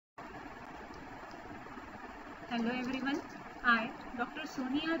Hello everyone, I, Dr.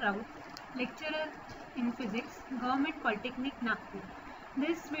 Soniya Raut, lecturer in physics, Government Polytechnic Nagpur.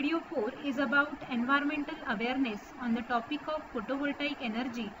 This video 4 is about environmental awareness on the topic of photovoltaic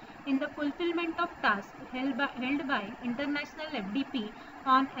energy in the fulfillment of tasks held by International FDP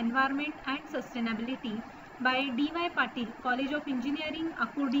on Environment and Sustainability by D.Y. Patil, College of Engineering,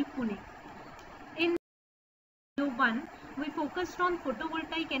 Akurdi, Pune. In video 1, we focused on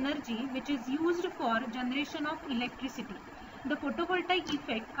photovoltaic energy which is used for generation of electricity. The photovoltaic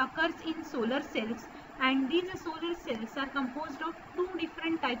effect occurs in solar cells, and these solar cells are composed of two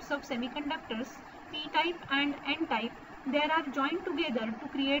different types of semiconductors, P-type and N-type. They are joined together to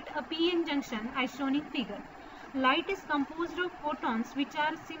create a p-n junction as shown in figure. Light is composed of photons which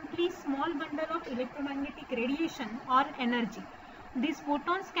are simply small bundle of electromagnetic radiation or energy. These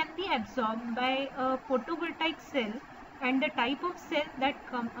photons can be absorbed by a photovoltaic cell and the type of cell that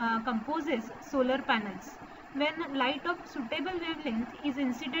composes solar panels. When light of suitable wavelength is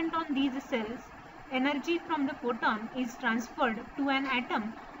incident on these cells, energy from the photon is transferred to an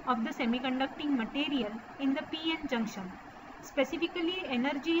atom of the semiconducting material in the p-n junction. Specifically,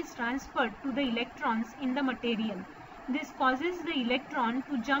 energy is transferred to the electrons in the material. This causes the electron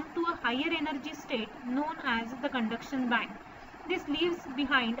to jump to a higher energy state known as the conduction band. This leaves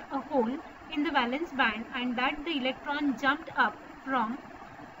behind a hole in the valence band, and that the electron jumped up from.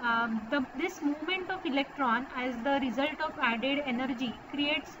 This movement of electron as the result of added energy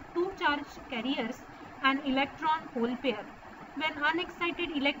creates two charge carriers, an electron hole pair. When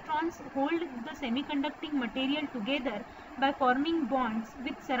unexcited electrons hold the semiconducting material together by forming bonds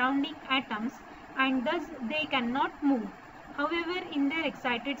with surrounding atoms, and thus they cannot move, however, in their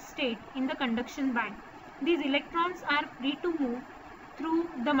excited state in the conduction band. These electrons are free to move through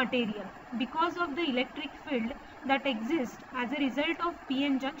the material. Because of the electric field that exists as a result of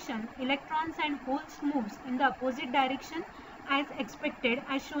p-n junction, electrons and holes moves in the opposite direction as expected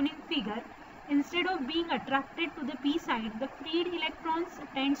as shown in figure. Instead of being attracted to the p side, the freed electrons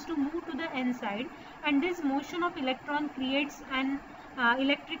tends to move to the n side, and this motion of electron creates an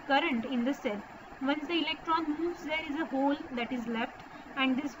electric current in the cell. Once the electron moves, there is a hole that is left,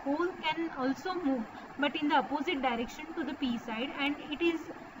 and this hole can also move but in the opposite direction to the p side, and it is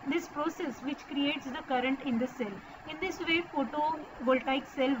this process which creates the current in the cell. In this way, photovoltaic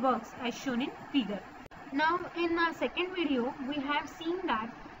cell works as shown in figure. Now in our second video, we have seen that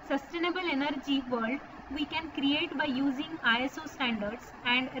sustainable energy world we can create by using ISO standards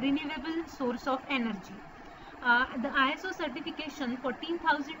and renewable source of energy. The ISO certification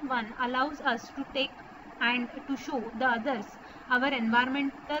 14001 allows us to take and to show the others our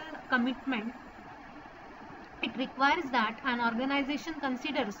environmental commitment. It requires that an organization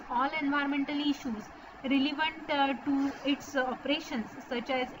considers all environmental issues relevant to its operations, such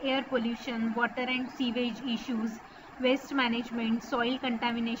as air pollution, water and sewage issues, waste management, soil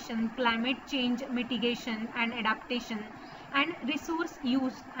contamination, climate change mitigation and adaptation, and resource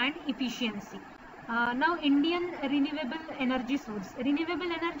use and efficiency. Now, Indian renewable energy source.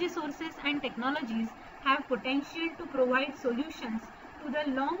 Renewable energy sources and technologies have potential to provide solutions to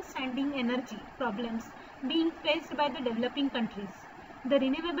the long-standing energy problems being faced by the developing countries. The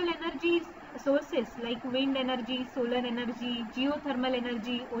renewable energy sources like wind energy, solar energy, geothermal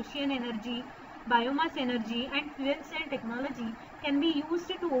energy, ocean energy, biomass energy and fuel cell technology can be used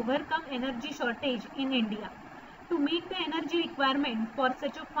to overcome energy shortage in India. To meet the energy requirement for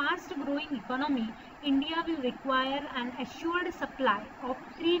such a fast growing economy, India will require an assured supply of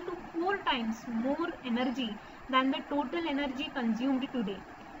 3 to 4 times more energy than the total energy consumed today.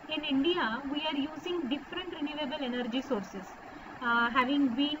 In India, we are using different renewable energy sources,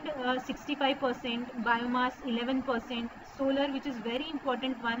 having wind 65%, biomass 11%, solar, which is very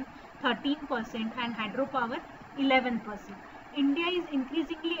important one, 13%, and hydropower 11%. India is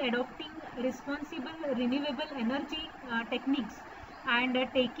increasingly adopting responsible renewable energy techniques and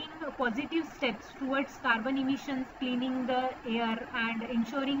taking positive steps towards carbon emissions, cleaning the air and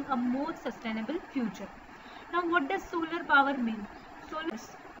ensuring a more sustainable future. Now, what does solar power mean? Solar is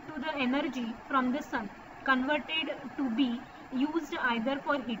to the energy from the sun converted to be used either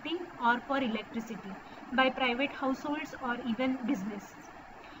for heating or for electricity by private households or even businesses.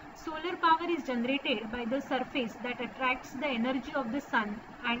 Solar power is generated by the surface that attracts the energy of the sun,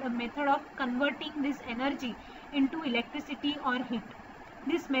 and a method of converting this energy into electricity or heat.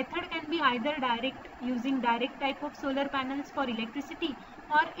 This method can be either direct, using direct type of solar panels for electricity,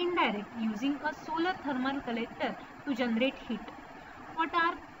 or indirect, using a solar thermal collector to generate heat. What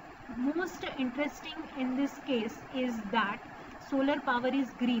are most interesting in this case is that solar power is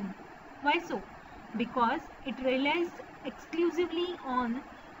green. Why so? Because it relies exclusively on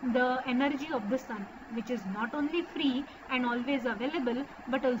the energy of the sun, which is not only free and always available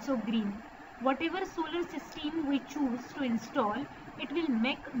but also green. Whatever solar system we choose to install, it will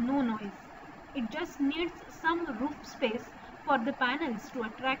make no noise. It just needs some roof space for the panels to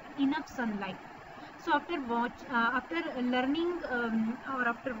attract enough sunlight. So after learning or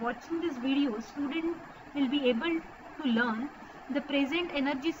after watching this video, student will be able to learn the present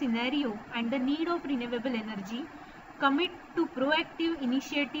energy scenario and the need of renewable energy, commit to proactive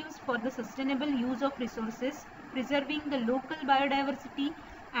initiatives for the sustainable use of resources, preserving the local biodiversity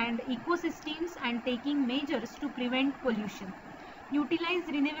and ecosystems, and taking measures to prevent pollution. Utilize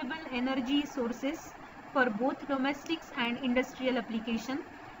renewable energy sources for both domestic and industrial application.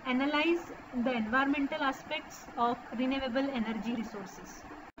 Analyze the environmental aspects of renewable energy resources.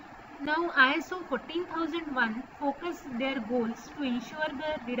 Now, ISO 14001 focus their goals to ensure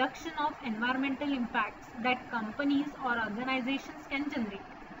the reduction of environmental impacts that companies or organizations can generate.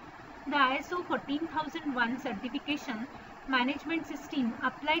 The ISO 14001 certification management system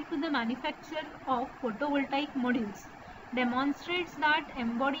applied to the manufacture of photovoltaic modules demonstrates that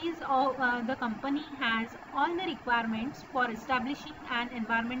embodies of the company has all the requirements for establishing an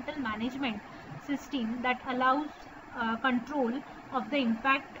environmental management system that allows control of the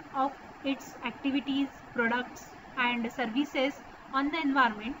impact of its activities, products and services on the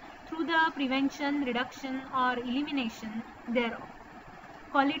environment through the prevention, reduction or elimination thereof.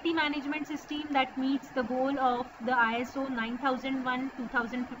 Quality management system that meets the goal of the ISO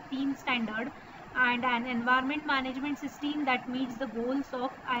 9001:2015 standard, and an environment management system that meets the goals of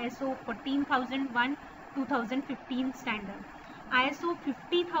ISO 14001:2015 standard. ISO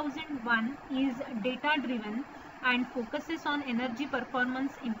 50001 is data driven and focuses on energy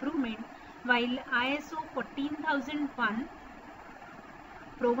performance improvement, while ISO 14001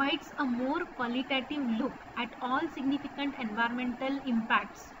 provides a more qualitative look at all significant environmental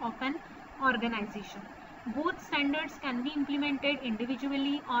impacts of an organization. Both standards can be implemented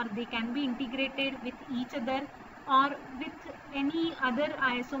individually, or they can be integrated with each other or with any other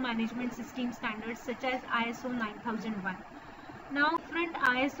ISO management system standards such as ISO 9001. Now, different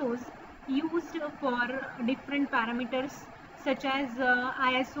ISOs used for different parameters such as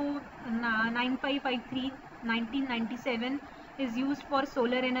ISO 9553:1997 is used for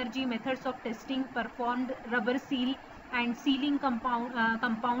solar energy methods of testing performed, rubber seal and sealing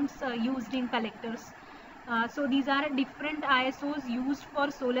compounds used in collectors. So these are different ISOs used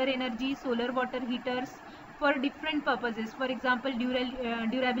for solar energy, solar water heaters for different purposes. For example,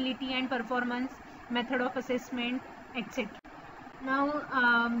 durability and performance, method of assessment, etc. Now,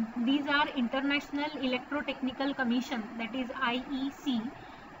 these are International Electrotechnical Commission, that is IEC.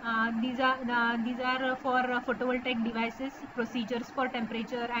 These are for photovoltaic devices, procedures for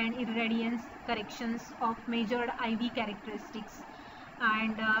temperature and irradiance corrections of measured IV characteristics.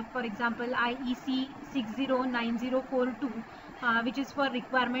 And for example, IEC 609042, which is for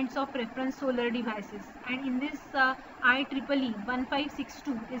requirements of reference solar devices. And in this IEEE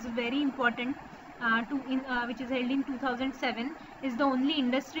 1562 is very important, which is held in 2007, is the only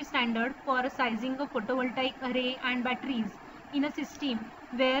industry standard for sizing of photovoltaic array and batteries in a system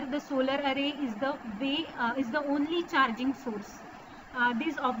where the solar array is the only charging source.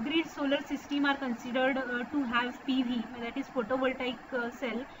 These off-grid solar system are considered to have PV, that is photovoltaic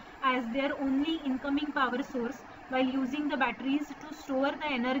cell, as their only incoming power source, while using the batteries to store the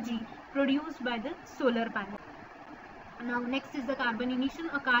energy produced by the solar panel. Now, next is the carbon emission.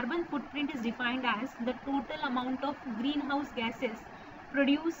 A carbon footprint is defined as the total amount of greenhouse gases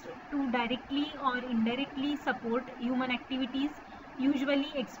produced to directly or indirectly support human activities,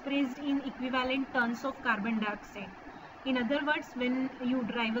 usually expressed in equivalent tons of carbon dioxide. In other words, when you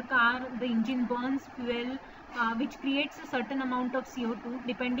drive a car, the engine burns fuel which creates a certain amount of CO2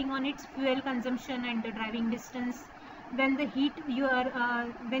 depending on its fuel consumption and the driving distance. When you heat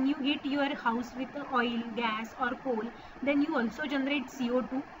your house with oil, gas or coal, then you also generate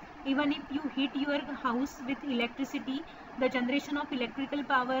CO2. Even if you heat your house with electricity, the generation of electrical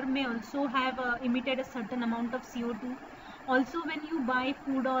power may also have emitted a certain amount of CO2. Also, when you buy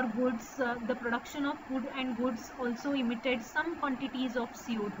food or goods, the production of food and goods also emitted some quantities of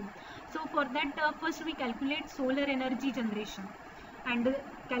CO2. So for that, first we calculate solar energy generation, and the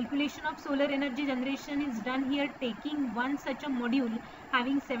calculation of solar energy generation is done here taking one such a module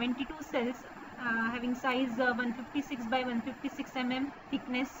having 72 cells, having size 156 by 156 mm,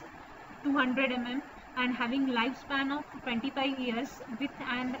 thickness 200 mm, and having lifespan of 25 years with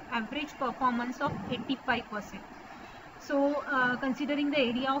an average performance of 85%. So considering the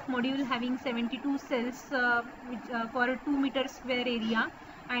area of module having 72 cells for a 2 meter square area,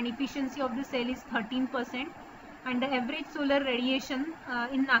 and efficiency of the cell is 13%, And the average solar radiation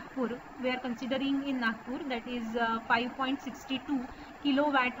in Nagpur, we are considering in Nagpur, that is 5.62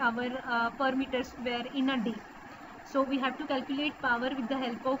 kilowatt hour per meter square in a day. So we have to calculate power with the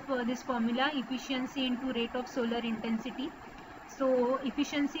help of this formula, efficiency into rate of solar intensity. So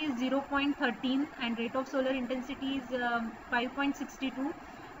efficiency is 0.13 and rate of solar intensity is 5.62,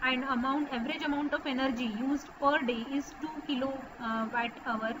 and average amount of energy used per day is 2 kilowatt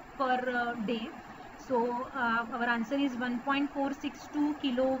hour per day. So our answer is 1.462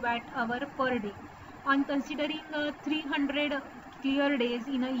 kilowatt hour per day. On considering 300 clear days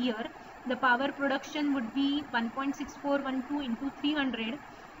in a year, the power production would be 1.6412 into 300,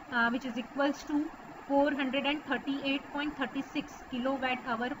 which is equals to 438.36 kilowatt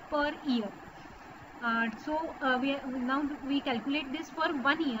hour per year. Now we calculate this for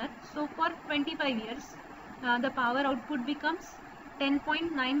 1 year. So for 25 years, the power output becomes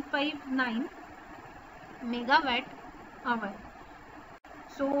 10.959 megawatt hour.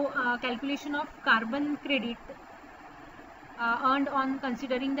 So calculation of carbon credit earned on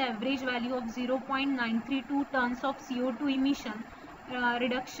considering the average value of 0.932 tons of CO2 emission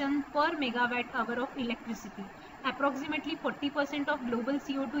reduction per megawatt hour of electricity. Approximately 40% of global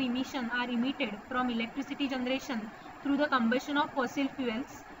CO2 emission are emitted from electricity generation through the combustion of fossil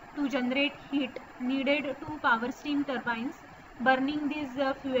fuels to generate heat needed to power steam turbines. Burning this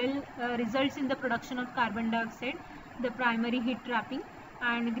fuel results in the production of carbon dioxide, the primary heat trapping,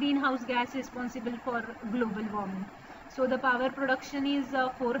 and greenhouse gas responsible for global warming. So the power production is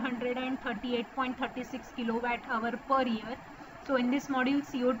 438.36 kilowatt hour per year. So in this module,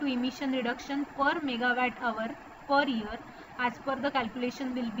 CO2 emission reduction per megawatt hour per year, as per the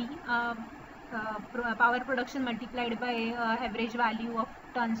calculation, will be power production multiplied by average value of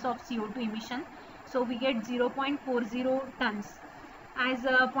tons of CO2 emission. So we get 0.40 tons. As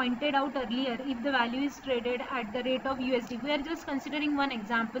pointed out earlier, if the value is traded at the rate of USD, we are just considering one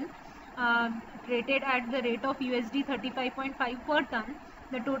example, traded at the rate of USD 35.5 per ton,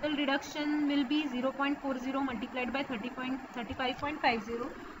 the total reduction will be 0.40 multiplied by 35.50.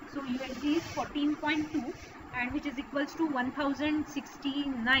 So USD is 14.2, and which is equals to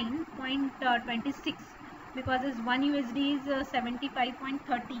 1069.26, because as 1 USD is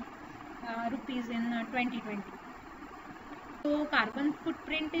 75.30 rupees in 2020. So carbon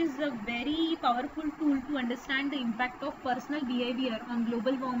footprint is a very powerful tool to understand the impact of personal behavior on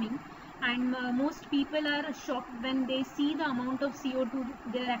global warming, and most people are shocked when they see the amount of CO2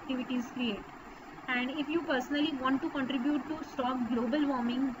 their activities create. And if you personally want to contribute to stop global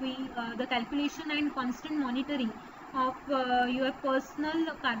warming, the calculation and constant monitoring of your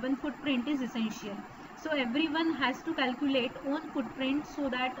personal carbon footprint is essential. So everyone has to calculate own footprint so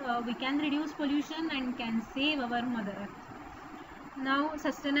that we can reduce pollution and can save our Mother Earth. Now,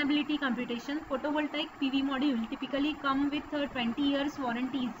 sustainability computation. Photovoltaic PV module typically come with 20 years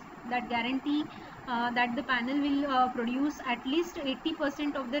warranties that guarantee that the panel will produce at least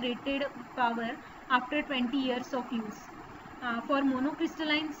 80% of the rated power after 20 years of use. For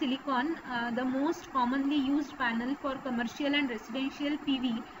monocrystalline silicon, the most commonly used panel for commercial and residential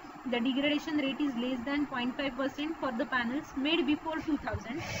PV, the degradation rate is less than 0.5% for the panels made before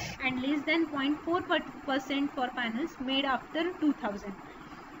 2000 and less than 0.4% for panels made after 2000.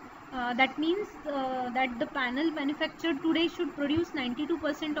 That means that the panel manufactured today should produce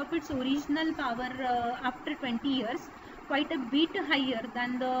 92% of its original power after 20 years, quite a bit higher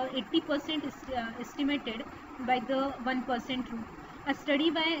than the 80% estimated by the 1% rule. A study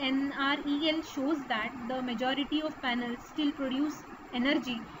by NREL shows that the majority of panels still produce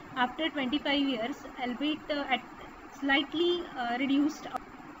energy after 25 years, albeit at slightly reduced.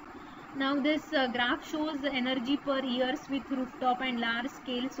 Now this graph shows the energy per years with rooftop and large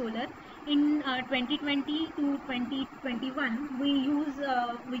scale solar. In 2020 to 2021,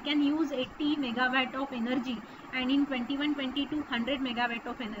 we can use 80 megawatt of energy, and in 21-22 100 megawatt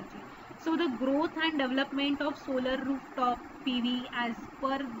of energy. So the growth and development of solar rooftop PV as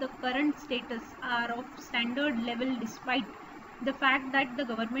per the current status are of standard level, despite the fact that the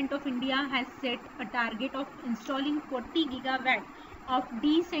government of India has set a target of installing 40 gigawatt of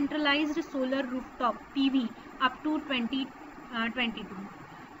decentralized solar rooftop PV up to 2022.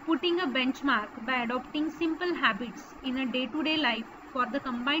 Putting a benchmark by adopting simple habits in a day-to-day life for the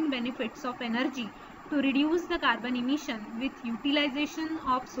combined benefits of energy to reduce the carbon emission with utilization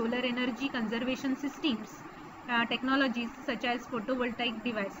of solar energy conservation systems, technologies such as photovoltaic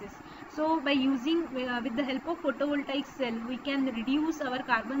devices. So by using with the help of photovoltaic cell, we can reduce our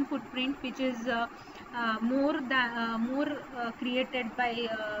carbon footprint, which is more created by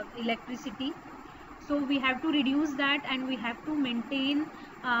electricity. So we have to reduce that, and we have to maintain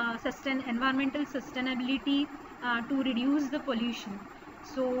environmental sustainability to reduce the pollution.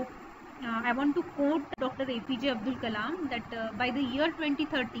 So I want to quote Dr. APJ Abdul Kalam that by the year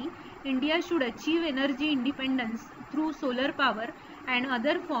 2030, India should achieve energy independence through solar power and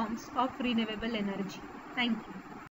other forms of renewable energy. Thank you.